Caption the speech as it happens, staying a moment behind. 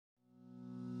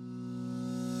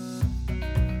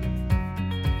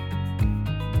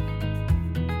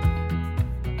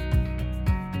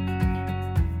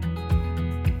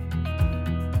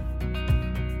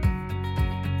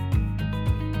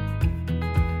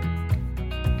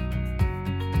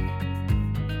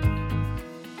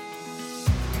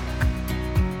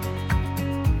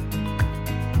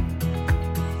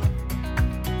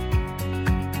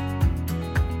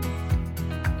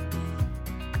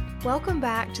Welcome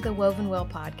back to the Woven Well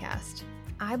podcast.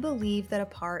 I believe that a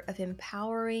part of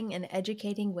empowering and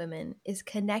educating women is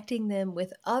connecting them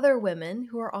with other women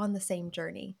who are on the same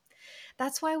journey.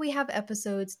 That's why we have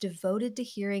episodes devoted to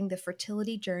hearing the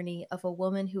fertility journey of a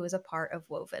woman who is a part of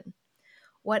Woven.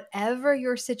 Whatever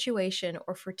your situation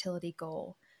or fertility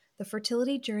goal, the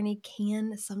fertility journey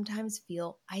can sometimes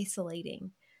feel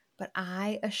isolating. But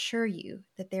I assure you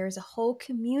that there is a whole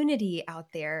community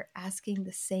out there asking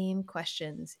the same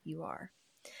questions you are.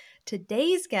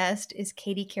 Today's guest is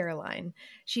Katie Caroline.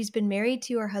 She's been married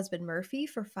to her husband Murphy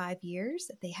for 5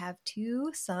 years. They have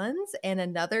 2 sons and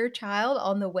another child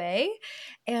on the way.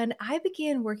 And I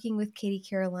began working with Katie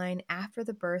Caroline after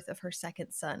the birth of her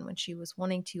second son when she was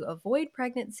wanting to avoid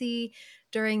pregnancy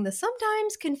during the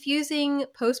sometimes confusing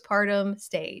postpartum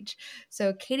stage.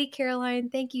 So Katie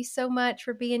Caroline, thank you so much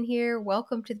for being here.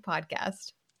 Welcome to the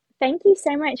podcast. Thank you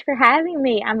so much for having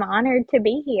me. I'm honored to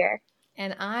be here.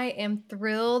 And I am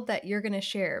thrilled that you're going to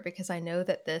share because I know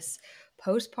that this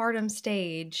postpartum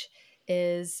stage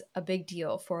is a big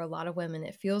deal for a lot of women.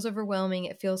 It feels overwhelming.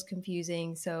 It feels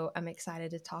confusing. So I'm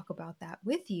excited to talk about that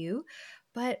with you.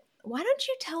 But why don't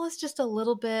you tell us just a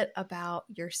little bit about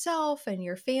yourself and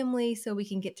your family so we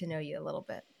can get to know you a little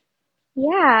bit?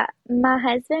 Yeah, my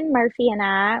husband Murphy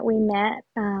and we met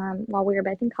while we were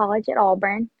both in college at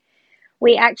Auburn.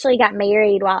 We actually got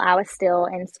married while I was still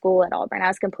in school at Auburn. I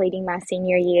was completing my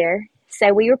senior year.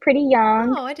 So we were pretty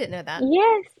young. Oh, I didn't know that.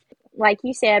 Yes. Like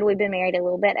you said, we've been married a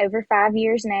little bit over 5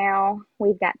 years now.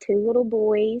 We've got 2 little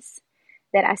boys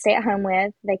that I stay at home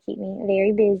with. They keep me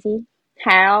very busy.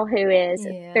 Hal, who is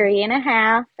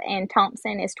 3.5, and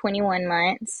Thompson is 21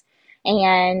 months.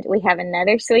 And we have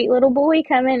another sweet little boy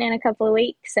coming in a couple of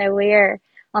weeks. So we're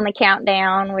on the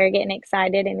countdown. We're getting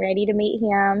excited and ready to meet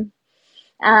him.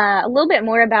 A little bit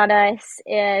more about us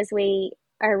is we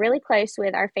are really close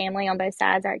with our family on both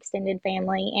sides, our extended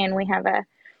family, and we have a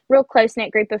real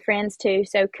close-knit group of friends too.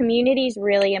 So community is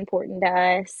really important to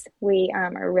us. We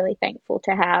are really thankful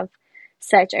to have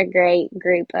such a great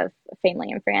group of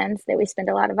family and friends that we spend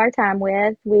a lot of our time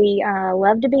with. We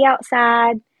love to be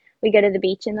outside. We go to the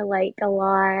beach and the lake a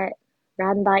lot,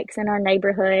 riding bikes in our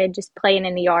neighborhood, just playing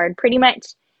in the yard. Pretty much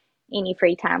any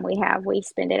free time we have, we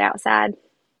spend it outside.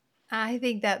 I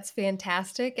think that's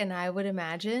fantastic. And I would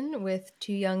imagine with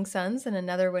 2 young sons and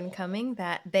another one coming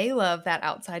that they love that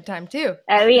outside time too.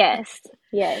 Oh, yes.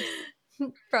 Yes.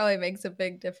 Probably makes a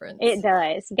big difference. It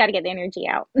does. You got to get the energy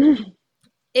out.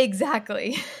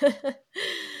 Exactly.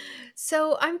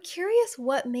 So I'm curious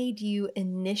what made you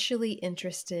initially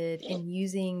interested in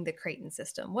using the Creighton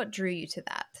system? What drew you to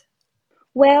that?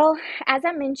 Well, as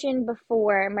I mentioned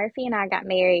before, Murphy and I got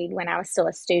married when I was still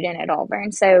a student at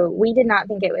Auburn. So we did not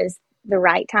think it was the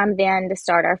right time then to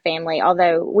start our family.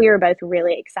 Although we were both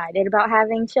really excited about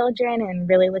having children and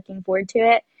really looking forward to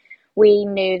it, we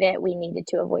knew that we needed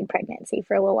to avoid pregnancy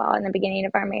for a little while in the beginning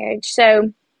of our marriage.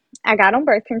 So I got on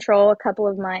birth control a couple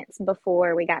of months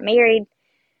before we got married.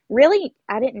 Really,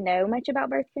 I didn't know much about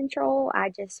birth control. I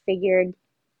just figured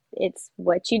it's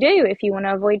what you do if you want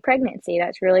to avoid pregnancy.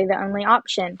 That's really the only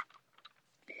option.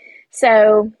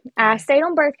 So I stayed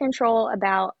on birth control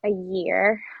about a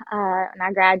year, and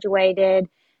I graduated,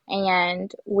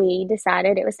 and we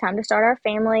decided it was time to start our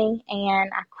family,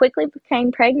 and I quickly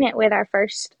became pregnant with our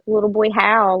first little boy,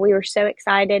 Hal. We were so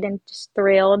excited and just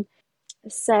thrilled.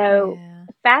 So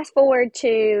fast forward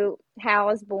to Hal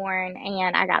was born,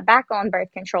 and I got back on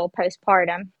birth control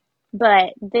postpartum.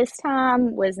 But this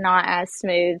time was not as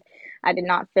smooth. I did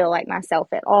not feel like myself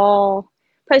at all.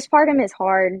 Postpartum is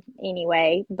hard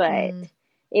anyway, but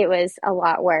it was a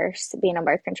lot worse being on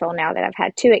birth control now that I've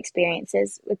had 2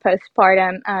 experiences with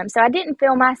postpartum. So I didn't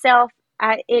feel myself.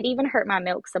 It even hurt my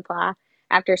milk supply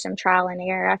after some trial and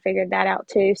error. I figured that out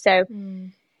too. So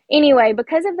anyway,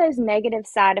 because of those negative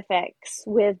side effects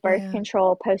with birth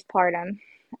control postpartum,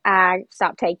 I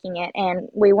stopped taking it, and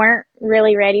we weren't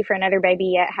really ready for another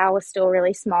baby yet. Hal was still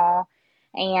really small,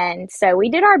 and so we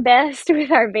did our best with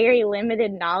our very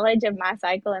limited knowledge of my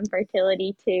cycle and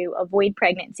fertility to avoid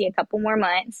pregnancy a couple more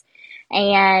months.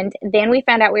 And then we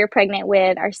found out we were pregnant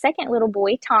with our second little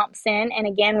boy, Thompson, and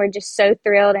again, we're just so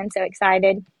thrilled and so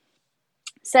excited.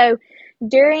 So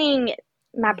during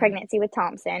my pregnancy with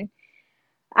Thompson,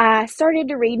 I started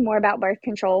to read more about birth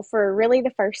control for really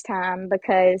the first time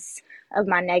because of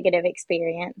my negative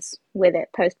experience with it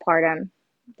postpartum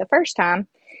the first time,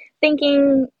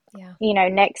 thinking,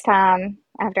 next time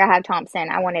after I had Thompson,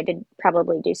 I wanted to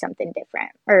probably do something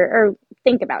different or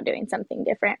think about doing something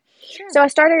different. Sure. So I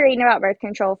started reading about birth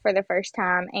control for the first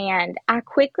time, and I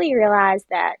quickly realized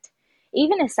that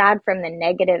even aside from the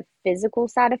negative physical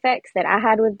side effects that I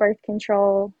had with birth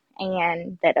control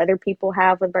and that other people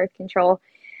have with birth control,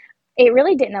 it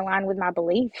really didn't align with my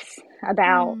beliefs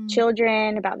about Mm,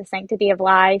 children, about the sanctity of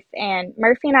life. And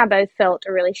Murphy and I both felt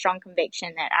a really strong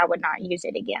conviction that I would not use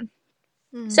it again.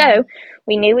 So mm,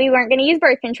 we knew we weren't going to use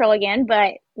birth control again,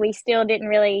 but we still didn't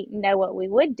really know what we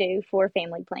would do for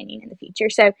family planning in the future.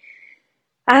 So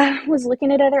I was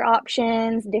looking at other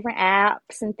options, different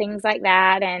apps, and things like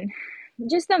that. And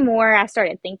just the more I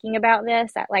started thinking about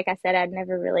this, like I said, I'd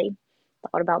never really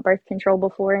thought about birth control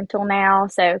before until now.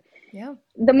 So yeah.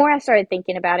 the more I started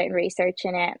thinking about it and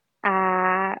researching it,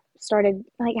 I started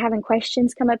like having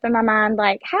questions come up in my mind,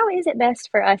 like how is it best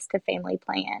for us to family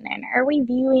plan, and are we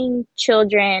viewing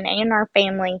children and our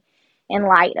family in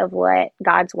light of what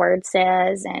God's word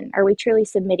says, and are we truly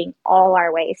submitting all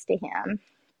our ways to Him,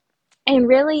 and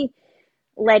really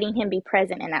letting Him be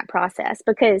present in that process,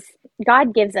 because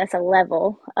God gives us a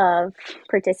level of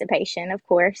participation, of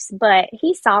course, but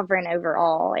He's sovereign over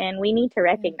all, and we need to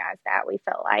Yeah. recognize that, we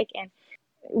felt like. And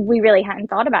we really hadn't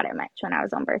thought about it much when I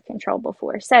was on birth control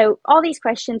before. So all these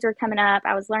questions were coming up.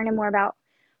 I was learning more about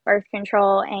birth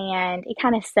control, and it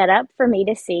kind of set up for me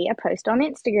to see a post on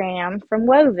Instagram from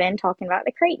Woven talking about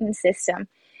the Creighton system.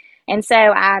 And so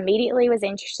I immediately was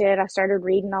interested. I started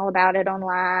reading all about it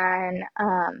online,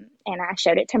 and I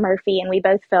showed it to Murphy, and we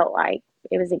both felt like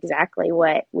it was exactly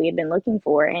what we had been looking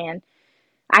for. And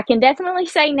I can definitely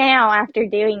say now, after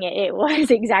doing it, it was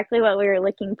exactly what we were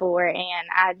looking for. And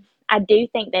I do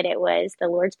think that it was the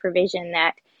Lord's provision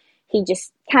that He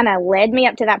just kind of led me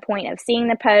up to that point of seeing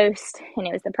the post, and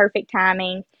it was the perfect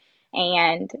timing.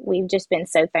 And we've just been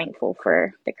so thankful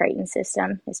for the Creighton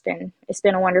system. It's been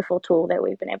a wonderful tool that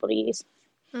we've been able to use.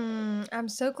 I'm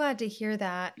so glad to hear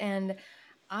that. And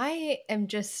I am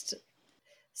just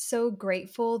so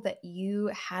grateful that you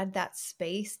had that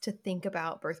space to think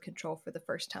about birth control for the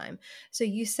first time. So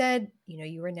you said,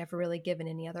 you were never really given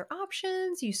any other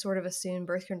options. You sort of assumed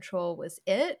birth control was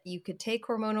it. You could take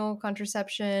hormonal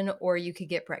contraception or you could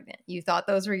get pregnant. You thought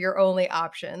those were your only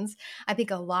options. I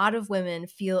think a lot of women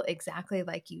feel exactly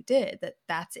like you did, that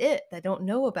that's it. They don't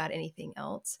know about anything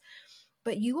else.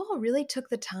 But you all really took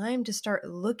the time to start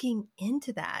looking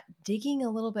into that, digging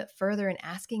a little bit further and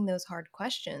asking those hard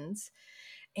questions.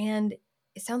 And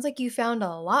it sounds like you found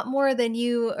a lot more than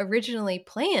you originally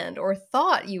planned or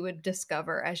thought you would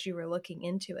discover as you were looking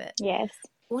into it. Yes.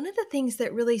 One of the things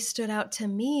that really stood out to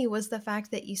me was the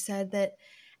fact that you said that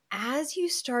as you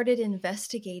started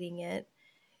investigating it,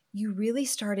 you really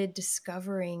started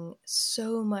discovering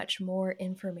so much more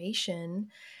information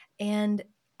and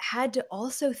had to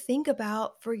also think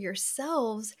about for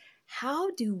yourselves, how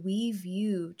do we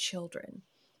view children?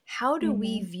 How do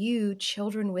we Mm-hmm. view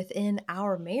children within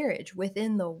our marriage,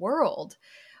 within the world?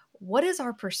 What is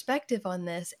our perspective on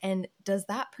this? And does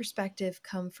that perspective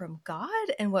come from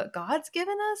God and what God's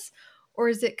given us? Or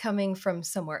is it coming from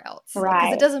somewhere else? Because it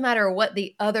Right. doesn't matter what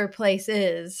the other place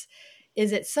is.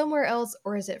 Is it somewhere else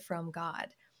or is it from God?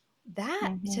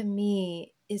 That Mm-hmm. to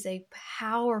me is a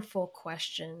powerful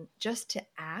question just to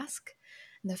ask.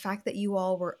 And the fact that you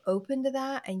all were open to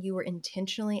that and you were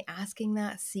intentionally asking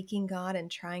that, seeking God and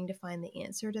trying to find the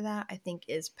answer to that, I think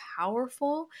is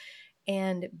powerful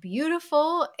and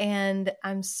beautiful. And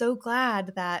I'm so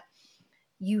glad that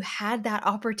you had that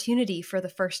opportunity for the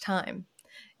first time.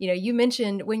 You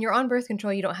mentioned when you're on birth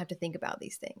control, you don't have to think about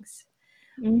these things.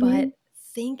 Mm-hmm. But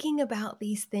thinking about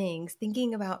these things,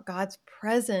 thinking about God's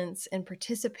presence and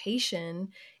participation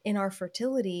in our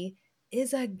fertility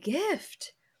is a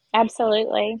gift.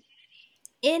 Absolutely.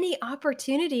 Any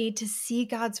opportunity to see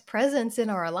God's presence in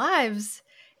our lives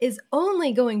is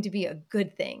only going to be a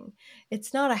good thing.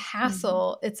 It's not a Mm-hmm.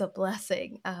 hassle, it's a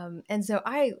blessing. And so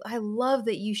I love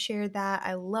that you shared that.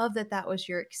 I love that that was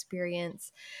your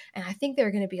experience. And I think there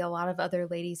are going to be a lot of other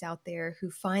ladies out there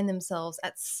who find themselves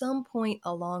at some point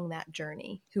along that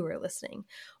journey who are listening,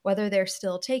 whether they're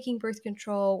still taking birth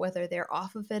control, whether they're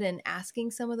off of it and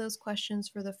asking some of those questions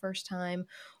for the first time,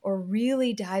 or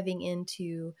really diving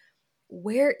into,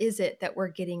 where is it that we're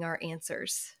getting our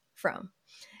answers from?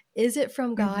 Is it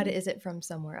from God? Mm-hmm. Is it from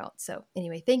somewhere else? So,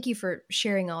 anyway, thank you for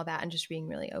sharing all that and just being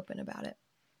really open about it.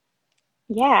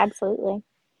 Yeah, absolutely.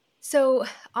 So,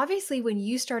 obviously, when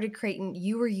you started Creighton,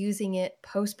 you were using it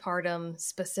postpartum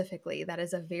specifically. That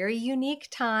is a very unique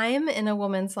time in a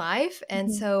woman's life. And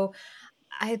Mm-hmm. so,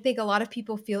 I think a lot of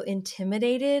people feel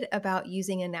intimidated about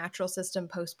using a natural system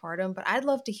postpartum, but I'd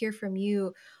love to hear from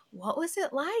you. What was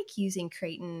it like using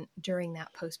Creighton during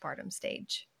that postpartum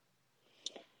stage?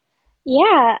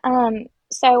 Yeah.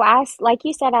 So like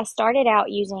you said, I started out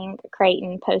using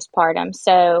Creighton postpartum.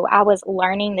 So I was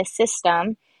learning the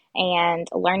system and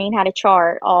learning how to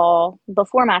chart all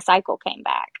before my cycle came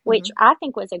back, which Mm-hmm. I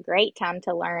think was a great time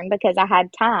to learn because I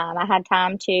had time. I had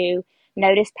time to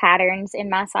notice patterns in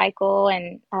my cycle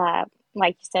and,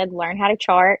 like you said, learn how to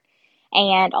chart.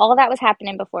 And all of that was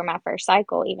happening before my first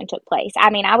cycle even took place. I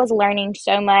mean, I was learning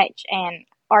so much and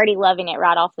already loving it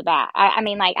right off the bat. I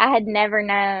mean, like, I had never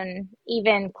known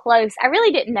even close. I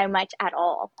really didn't know much at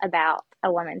all about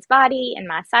a woman's body and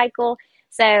my cycle.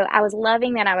 So I was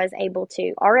loving that I was able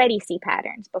to already see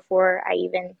patterns before I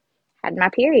even had my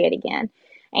period again.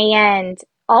 And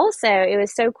also, it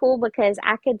was so cool because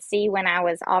I could see when I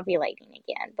was ovulating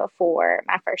again before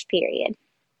my first period,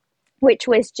 which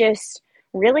was just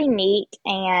really neat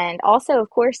and also, of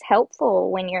course,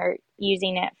 helpful when you're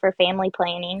using it for family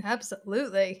planning.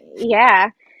 Absolutely. Yeah.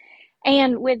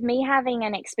 And with me having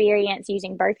an experience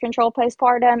using birth control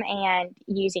postpartum and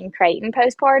using Creighton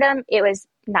postpartum, it was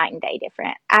night and day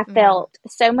different. I Mm-hmm. felt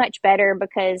so much better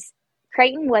because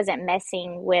Creighton wasn't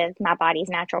messing with my body's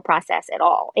natural process at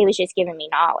all. It was just giving me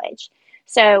knowledge.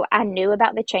 So I knew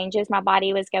about the changes my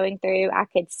body was going through. I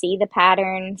could see the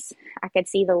patterns. I could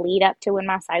see the lead up to when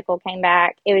my cycle came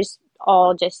back. It was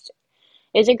all just,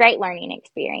 it was a great learning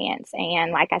experience.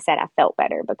 And like I said, I felt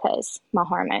better because my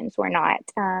hormones were not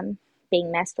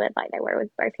being messed with like they were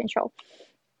with birth control.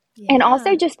 And also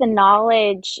Yeah. just the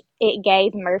knowledge it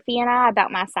gave Murphy and I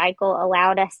about my cycle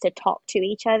allowed us to talk to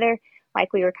each other,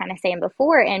 like we were kind of saying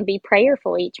before, and be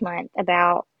prayerful each month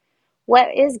about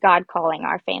what is God calling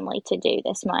our family to do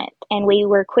this month. And we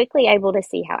were quickly able to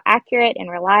see how accurate and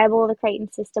reliable the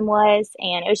Creighton system was.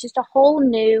 And it was just a whole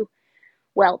new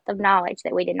wealth of knowledge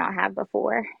that we did not have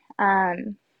before.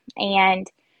 And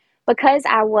because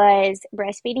I was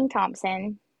breastfeeding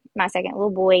Thompson, my second little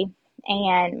boy,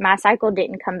 and my cycle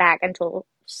didn't come back until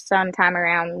sometime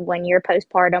around 1 year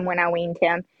postpartum when I weaned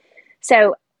him.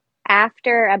 So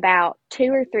after about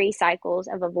 2 or 3 cycles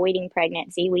of avoiding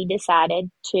pregnancy, we decided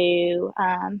it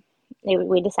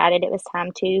was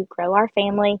time to grow our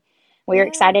family. We were Yeah.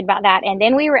 excited about that, and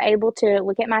then we were able to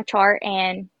look at my chart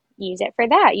and use it for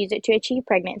that, use it to achieve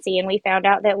pregnancy. And we found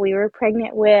out that we were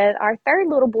pregnant with our third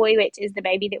little boy, which is the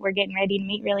baby that we're getting ready to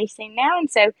meet really soon now. And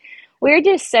so we're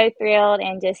just so thrilled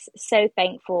and just so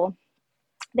thankful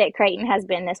that Creighton has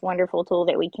been this wonderful tool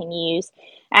that we can use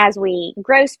as we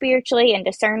grow spiritually and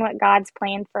discern what God's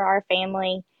planned for our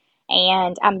family.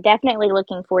 And I'm definitely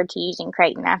looking forward to using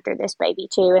Creighton after this baby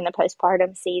too in the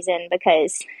postpartum season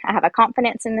because I have a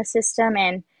confidence in the system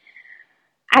and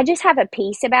I just have a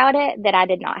peace about it that I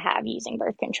did not have using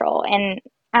birth control. And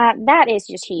that is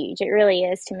just huge. It really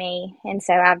is to me. And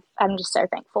so I'm just so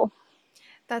thankful.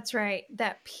 That's right.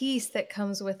 That peace that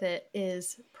comes with it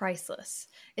is priceless.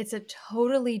 It's a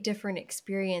totally different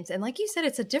experience. And like you said,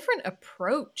 it's a different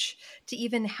approach to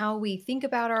even how we think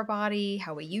about our body,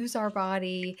 how we use our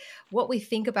body, what we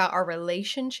think about our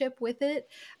relationship with it.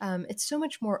 It's so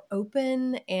much more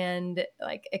open and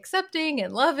like accepting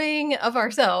and loving of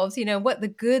ourselves, what the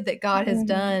good that God has Mm-hmm.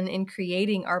 done in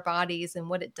creating our bodies and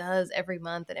what it does every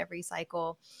month and every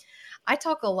cycle. I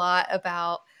talk a lot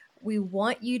about we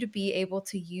want you to be able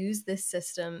to use this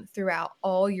system throughout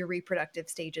all your reproductive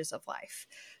stages of life.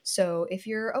 So, if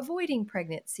you're avoiding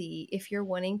pregnancy, if you're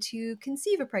wanting to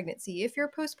conceive a pregnancy, if you're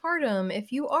postpartum,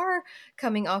 if you are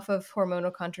coming off of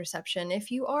hormonal contraception, if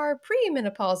you are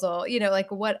premenopausal, like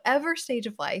whatever stage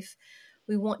of life,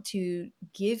 we want to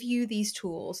give you these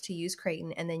tools to use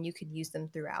Creighton and then you can use them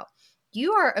throughout.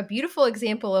 You are a beautiful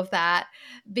example of that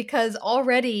because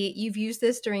already you've used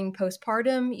this during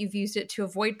postpartum, you've used it to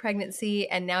avoid pregnancy,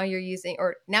 and now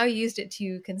now you used it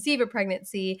to conceive a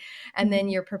pregnancy, and then Mm-hmm.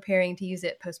 you're preparing to use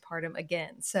it postpartum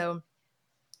again. So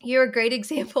you're a great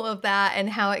example of that and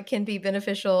how it can be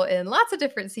beneficial in lots of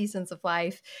different seasons of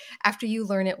life after you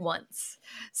learn it once.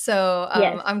 So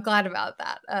Yes, I'm glad about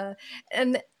that.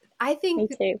 And I think me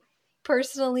too.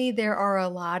 personally, there are a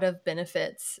lot of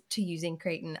benefits to using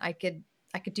Creighton. I could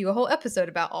do a whole episode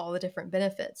about all the different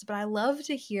benefits, but I love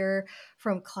to hear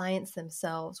from clients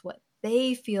themselves what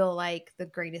they feel like the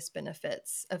greatest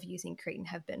benefits of using Creighton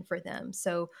have been for them.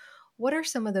 So, what are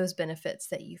some of those benefits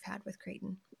that you've had with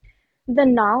Creighton? The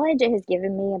knowledge it has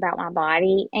given me about my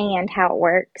body and how it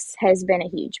works has been a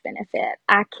huge benefit.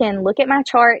 I can look at my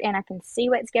chart and I can see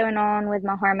what's going on with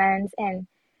my hormones and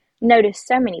notice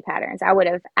so many patterns I would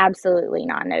have absolutely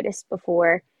not noticed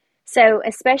before. So,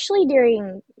 especially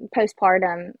during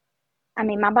postpartum, I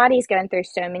mean, my body's going through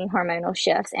so many hormonal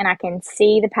shifts and I can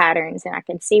see the patterns and I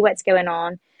can see what's going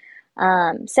on.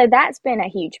 So, that's been a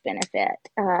huge benefit,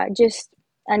 just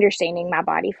understanding my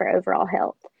body for overall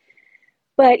health.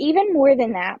 But even more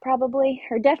than that, probably,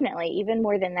 or definitely even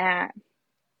more than that,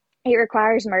 it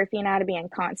requires Murphy and I to be in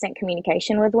constant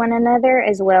communication with one another,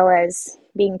 as well as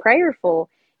being prayerful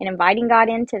and inviting God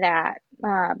into that.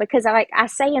 Because I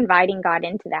say inviting God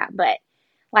into that, but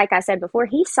like I said before,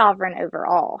 He's sovereign over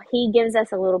all. He gives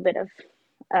us a little bit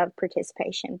of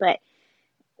participation, but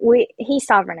He's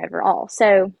sovereign over all.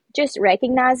 So just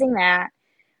recognizing that.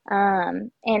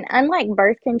 And unlike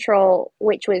birth control,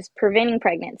 which was preventing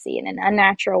pregnancy in an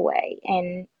unnatural way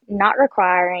and not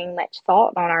requiring much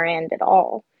thought on our end at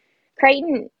all,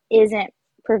 Creighton isn't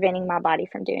preventing my body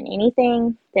from doing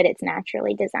anything that it's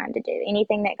naturally designed to do.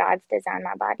 Anything that God's designed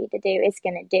my body to do, it's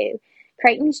going to do.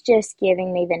 Creighton's just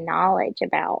giving me the knowledge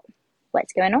about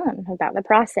what's going on, about the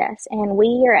process. And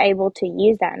we are able to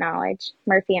use that knowledge,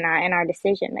 Murphy and I, in our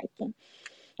decision making.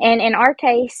 And in our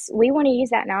case, we want to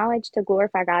use that knowledge to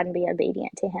glorify God and be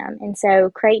obedient to Him. And so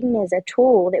Creighton is a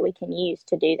tool that we can use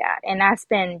to do that. And that's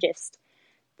been just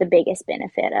the biggest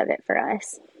benefit of it for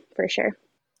us, for sure.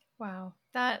 Wow.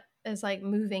 That is like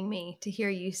moving me to hear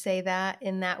you say that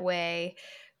in that way,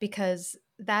 because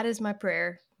that is my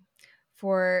prayer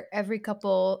for every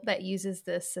couple that uses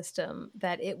this system,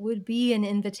 that it would be an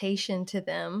invitation to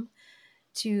them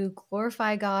to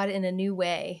glorify God in a new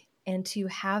way and to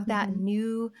have that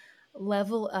new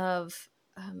level of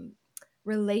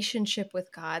relationship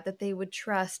with God, that they would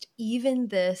trust even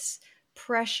this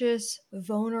precious,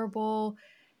 vulnerable,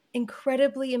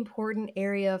 incredibly important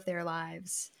area of their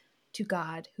lives to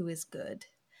God, who is good.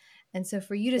 And so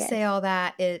for you to say all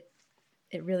that, it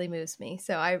really moves me.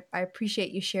 So I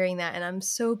appreciate you sharing that. And I'm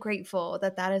so grateful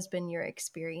that that has been your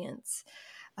experience.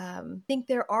 I think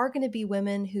there are going to be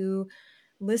women who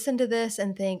listen to this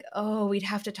and think, oh, we'd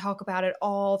have to talk about it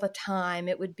all the time.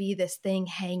 It would be this thing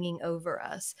hanging over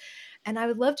us. And I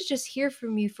would love to just hear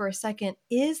from you for a second.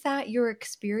 Is that your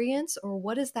experience, or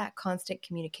what is that constant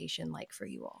communication like for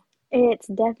you all? It's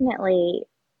definitely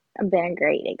been a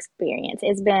great experience.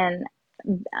 It's been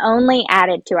only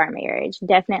added to our marriage,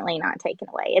 definitely not taken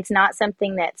away. It's not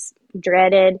something that's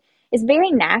dreaded. It's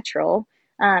very natural.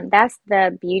 That's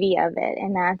the beauty of it.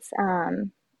 And that's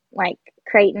like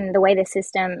Creighton, the way the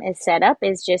system is set up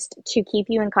is just to keep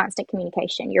you in constant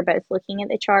communication. You're both looking at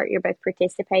the chart, you're both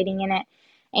participating in it.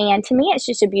 And to me, it's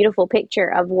just a beautiful picture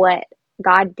of what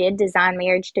God did design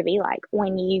marriage to be like.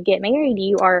 When you get married,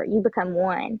 you become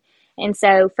one. And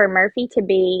so for Murphy to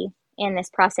be in this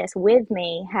process with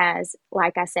me has,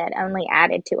 like I said, only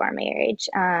added to our marriage.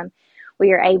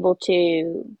 We are able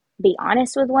to be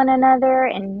honest with one another,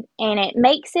 and it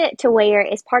makes it to where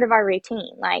it's part of our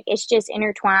routine. Like, it's just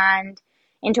intertwined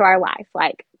into our life,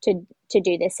 like to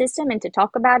do this system and to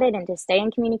talk about it and to stay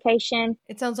in communication.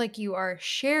 It sounds like you are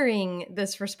sharing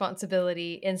this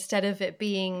responsibility instead of it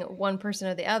being one person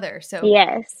or the other. So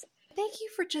yes. Thank you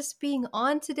for just being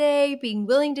on today, being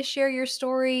willing to share your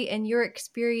story and your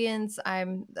experience. I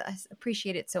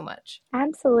appreciate it so much.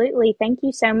 Absolutely. Thank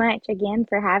you so much again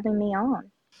for having me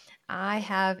on. I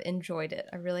have enjoyed it.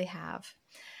 I really have.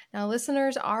 Now,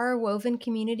 listeners, our Woven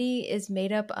community is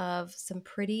made up of some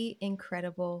pretty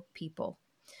incredible people.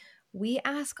 We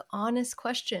ask honest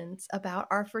questions about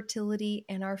our fertility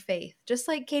and our faith, just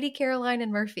like Katie, Caroline,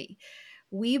 and Murphy.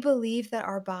 We believe that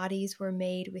our bodies were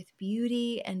made with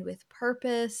beauty and with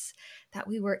purpose, that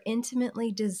we were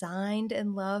intimately designed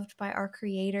and loved by our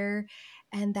Creator,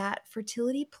 and that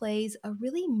fertility plays a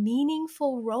really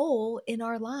meaningful role in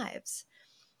our lives.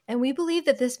 And we believe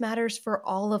that this matters for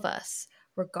all of us,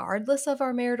 regardless of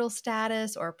our marital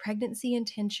status or pregnancy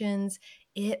intentions.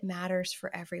 It matters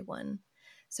for everyone.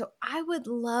 So I would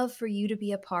love for you to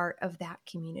be a part of that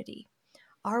community.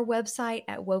 Our website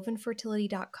at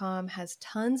wovenfertility.com has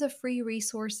tons of free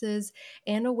resources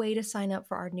and a way to sign up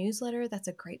for our newsletter. That's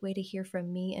a great way to hear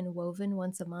from me and Woven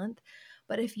once a month.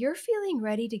 But if you're feeling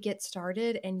ready to get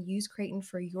started and use Creighton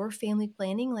for your family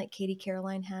planning like Katie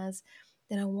Caroline has,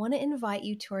 then I want to invite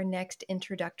you to our next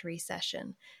introductory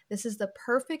session. This is the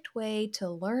perfect way to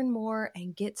learn more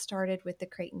and get started with the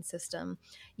Creighton system.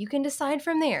 You can decide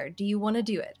from there. Do you want to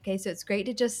do it? Okay, so it's great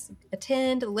to just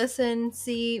attend, listen,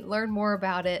 see, learn more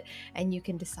about it, and you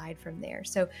can decide from there.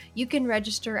 So you can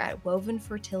register at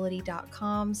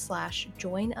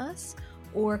wovenfertility.com/join us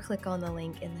or click on the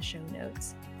link in the show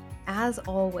notes. As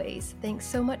always, thanks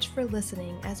so much for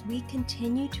listening as we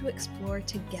continue to explore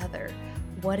together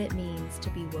what it means to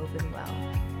be woven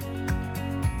well.